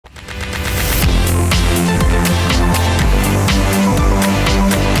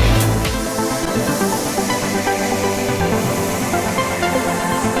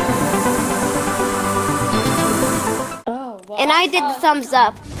I did the thumbs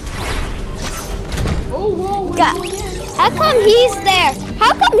up. Oh, whoa. How come he's there?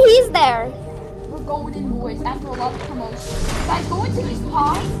 How come he's there? We're golden boys after a lot of promotion. Guys, go into these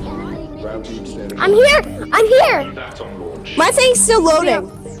pods and then they make I'm here. I'm here. My thing's still loading.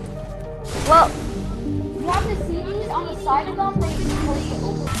 Well, you have the CDs on the side of them. They can play it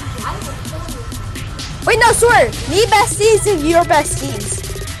over. I will show you. Wait, no, swear. Me besties and your besties.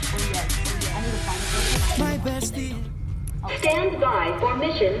 I need to find it. Stand by for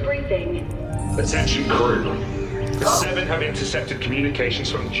mission briefing. Attention crew. The Seven have intercepted communications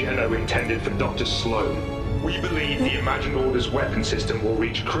from Geno intended for Dr. Sloan. We believe the Imagined Order's weapon system will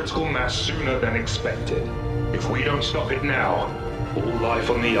reach critical mass sooner than expected. If we don't stop it now, all life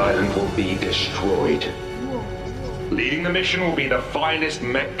on the island will be destroyed. Leading the mission will be the finest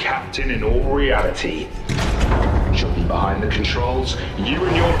mech captain in all reality. She'll be behind the controls. You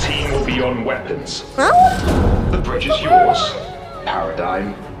and your team will be on weapons. Huh? The bridge is yours,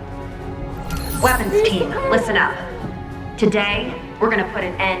 Paradigm. Weapons team, listen up. Today, we're gonna put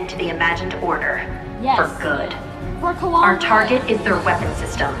an end to the Imagined Order. Yes. For good. For Collider. Our target is their weapon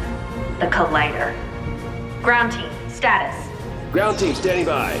system, the Collider. Ground team, status. Ground team standing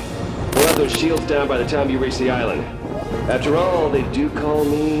by. We'll have those shields down by the time you reach the island. After all, they do call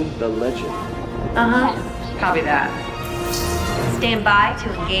me the Legend. Uh-huh. Copy that. Stand by to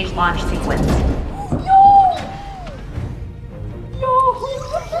engage launch sequence.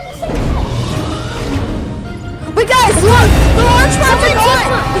 Wait, guys, look! The launch pads are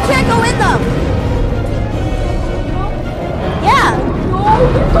gone! We can't go in them! Yeah!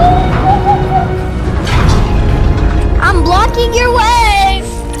 I'm blocking your way.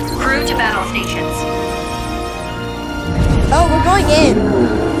 Crew to battle stations. Oh, we're going in.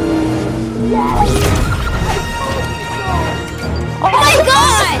 Oh my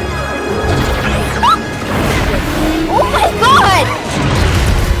god! Oh my god!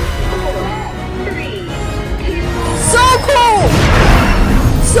 So cool!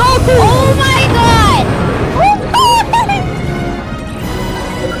 So cool! Oh my god!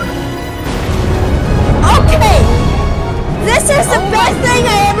 Okay! This is the best thing I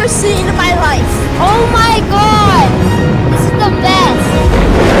ever seen in my life. Oh my god! This is the best!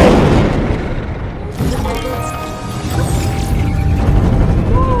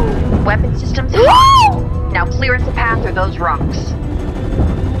 Weapon systems hot. Now clear us a path through those rocks.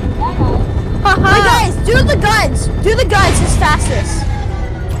 Hey guys, do the guns! Do the guns, it's fastest.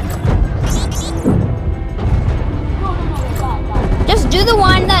 Just do the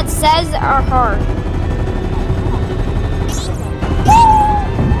one that says or her.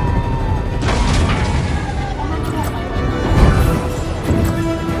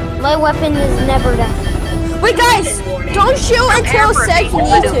 My weapon is never done. Wait guys, don't shoot until it says you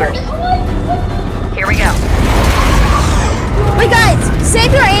need to. Here we go. Wait guys,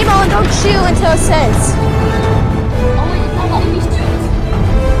 save your ammo and don't shoot until it says.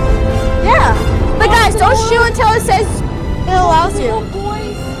 Yeah. But guys, don't shoot until it says it allows you.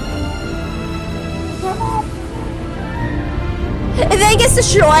 And then it gets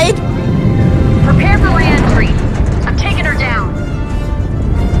destroyed. Prepare for re-entry. I'm taking her down.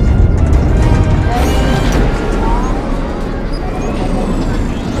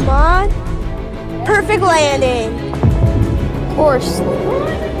 Come on. Perfect landing. Of course.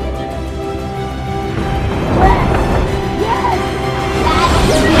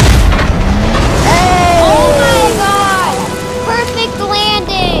 Hey. Oh my god! Perfect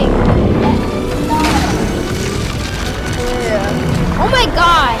landing! Yeah. Oh my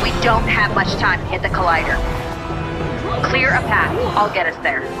god! We don't have much time to hit the collider. Clear a path. I'll get us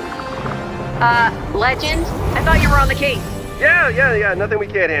there. Legend? I thought you were on the case. Yeah, nothing we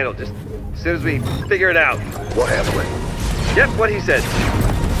can't handle. Just as soon as we figure it out. We'll handle it. Yep, what he said.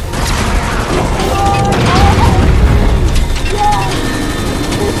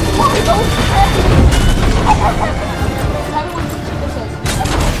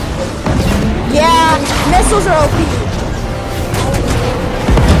 Yeah, missiles are OP.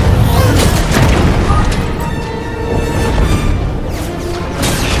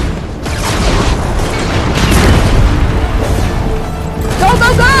 Go, go,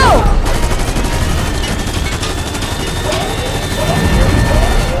 go!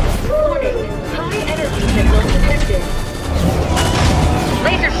 High energy signal detected.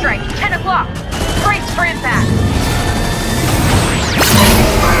 Laser strike, 10 o'clock. Brace for impact.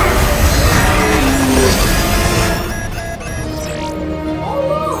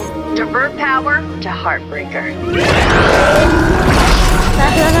 Divert power to Heartbreaker.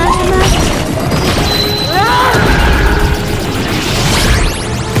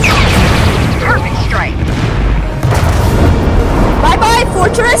 Perfect strike.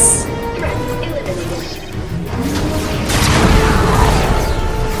 fortress.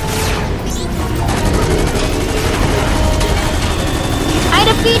 I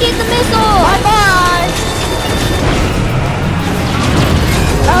defeated the missile! Bye-bye!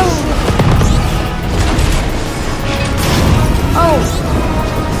 Oh.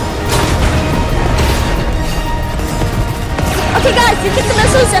 Okay guys, you get the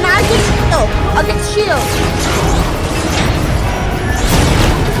missiles and I'll get the shield.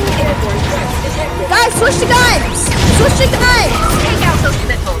 Guys, switch the guns! Switch the guns! Take out those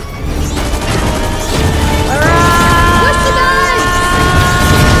missiles. Switch the guns!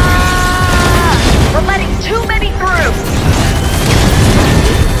 We're letting too many through.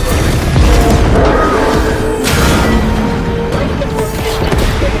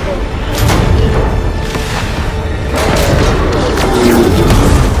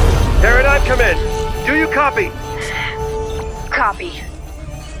 Paradigm, come in. Do you copy? Copy.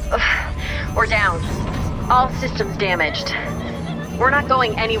 We're down. All systems damaged. We're not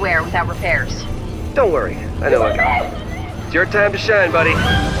going anywhere without repairs. Don't worry. I know a guy. It's your time to shine, buddy.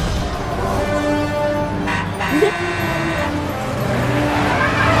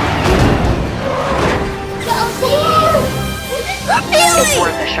 It's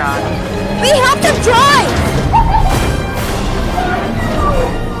worth a shot. We have to drive!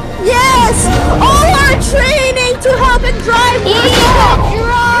 Yes! All our training to help and drive!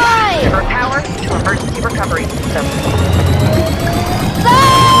 Drive! Divert power to emergency recovery system.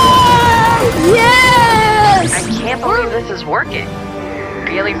 Yes! I can't believe this is working.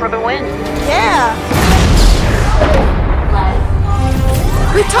 Really for the win. Yeah!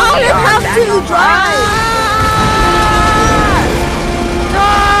 We taught him how to drive!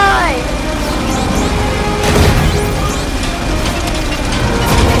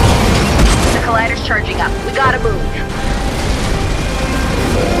 The collider's charging up. We gotta move.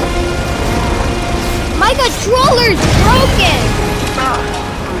 My controller's broken!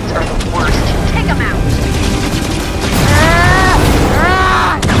 Boots are the worst. Take them out.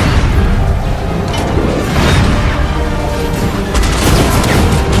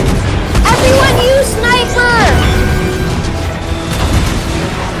 Everyone use sniper!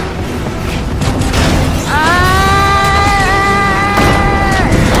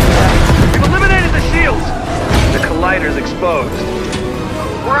 We've eliminated the shields. The collider's exposed.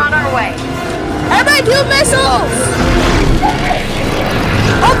 We're on our way. Everybody do missiles!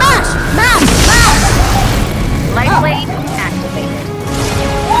 Oh, mash! Mash! Mash! Light blade activated.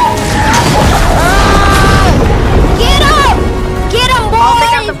 Get up! Get him, I'll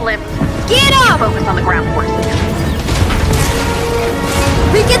take out the boys! blimps. Get up! Focus on the ground forces.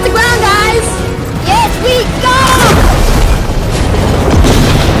 We get the ground, guys! Yes, we go!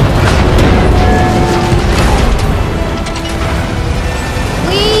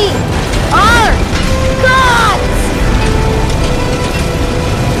 We are gods!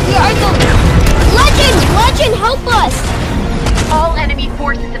 We are the legend! Legend, help us! All enemy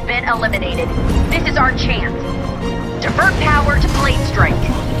forces have been eliminated. This is our chance. Divert power to blade strike.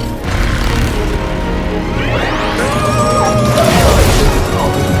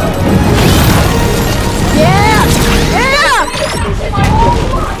 Yeah! Yeah!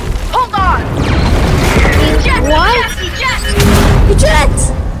 Hold on! Eject! What? Eject! Eject!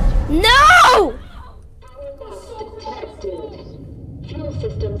 No! Fuel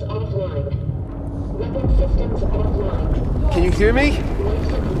systems offline. Weapon systems offline. Can you hear me?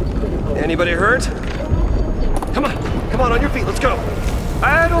 Anybody hurt? Come on your feet, let's go.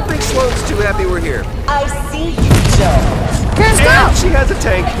 I don't think Sloane's too happy we're here. I see you, Joe. Let's And go! she has a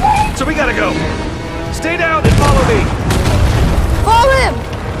tank, so we gotta go. Stay down and follow me. Follow him!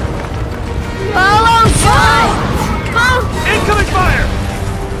 Follow Sean! Come! Incoming fire!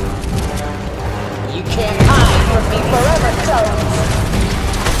 You can't hide from me forever, Joe.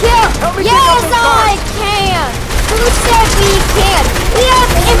 Help me pick up Yes, those I cars. can! Who said we can? We have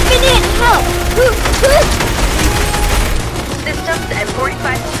infinite help! Who? Systems at 45%.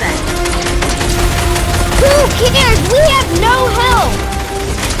 Who cares? We have no help!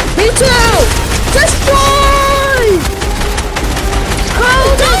 Me too! Destroy! Go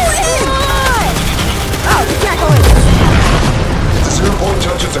destroy! Oh, we can't go in. The zero point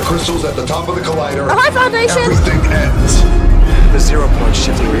touches the crystals at the top of the collider. Oh, hi, Foundation! Everything ends. The 0 point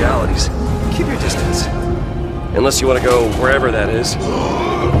shifting realities. Keep your distance. Unless you want to go wherever that is.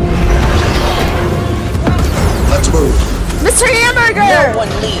 Let's move. Mr. No Hamburger! one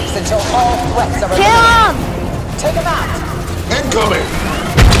leaves until all threats are Kill eliminated. him! Take him out. Incoming.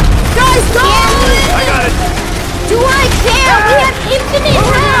 Guys, go! I got it! Do I care? We have infinite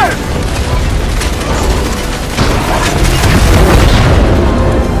help!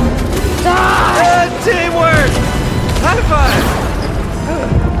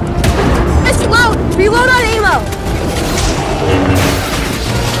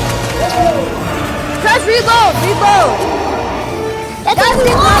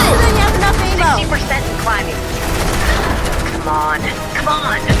 blasting faster than you have enough ammo. 60% and climbing. Come on. Come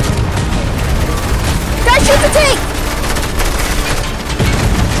on. Guys, shoot the tank!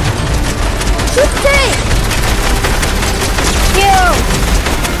 Shoot the tank!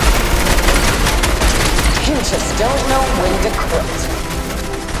 You just don't know when to quit.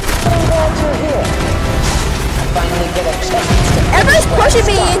 I'm glad you're here. I finally get a chance to... Everybody's pushing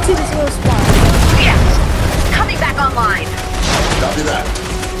me into this little spot. Yes. Coming back online. Copy that.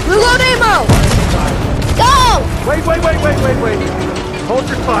 Reload ammo! Go! Wait. Hold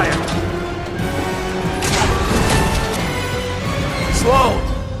your fire. Sloan!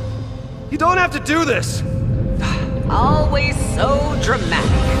 You don't have to do this! Always so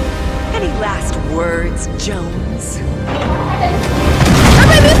dramatic. Any last words, Jones?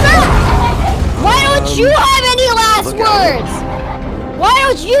 Everybody move back! Why don't you have any last words? Why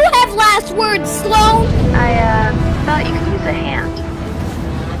don't you have last words, Sloan? I thought you could use a hand.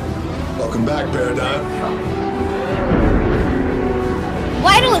 Welcome back, Paradigm.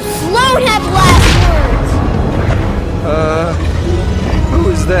 Why don't Sloan have last words? Who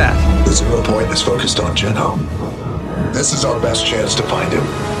is that? The 0 point is focused on Geno. This is our best chance to find him.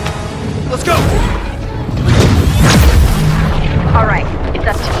 Let's go! Alright, it's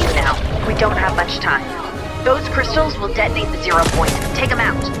up to you now. We don't have much time. Those crystals will detonate the 0 point. Take them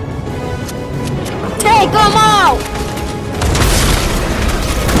out. Take them out!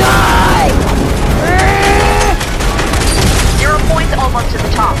 Die! 0 point's almost to the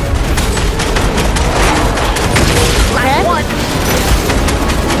top. Last one.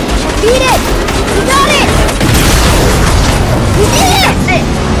 Beat it! We got it! We did it! That's it.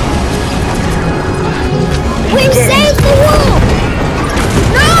 We saved the world!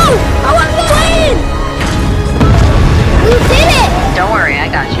 No! I want to go in! We did it! Don't worry, I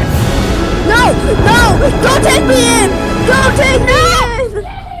got you. No! Don't take me in! Don't take me in!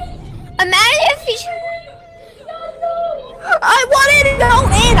 Imagine if he... I wanted to go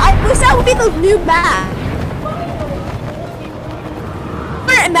in! I wish that would be the new map.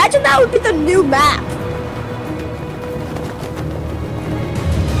 Imagine that would be the new map.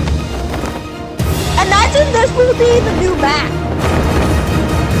 Imagine this would be the new map.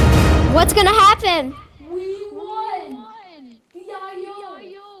 What's gonna happen? We won!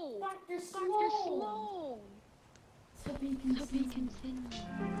 B.I.O. Dr. Sloan! To be continued.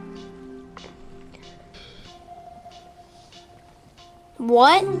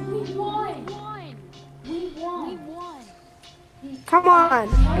 What? We won! We won! Come on.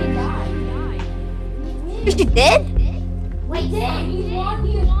 I died. She did? We did! We won!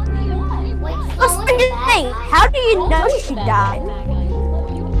 We won! What's the thing? How do you know she died?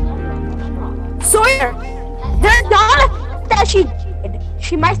 Sawyer, there's not a that she did.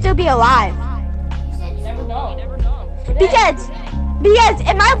 She might still be alive. You never know. Because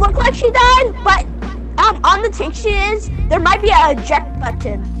it might look like she died, but on the tank she is, there might be an eject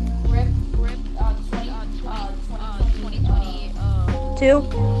button. Two.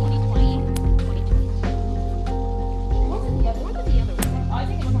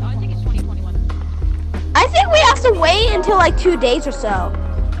 I think we have to wait until like 2 days or so.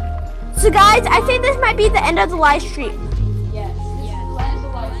 So guys, I think this might be the end of the live stream. Yes.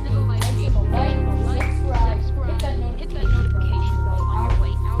 Hit that notification bell on your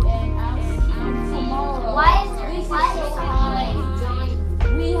way out. And tomorrow. Why is there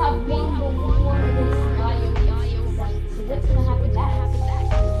We have won the war against IO. So what's gonna happen next?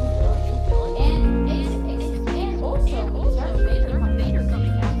 And also, Darth Vader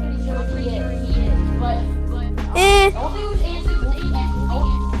coming out. Pretty sure he is. But all those answers will be answered.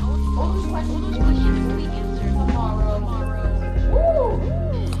 All those questions will be answered tomorrow.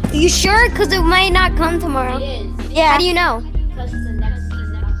 Woo! Are you sure? Because it might not come tomorrow. It is. Yeah. How do you know? Because it's the next season.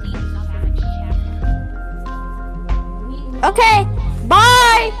 Okay,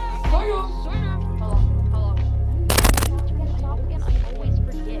 bye.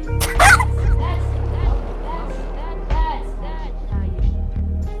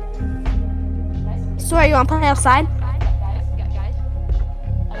 Swear, you want to play outside? Guys,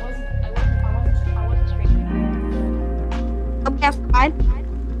 I wasn't streaming. Okay, outside.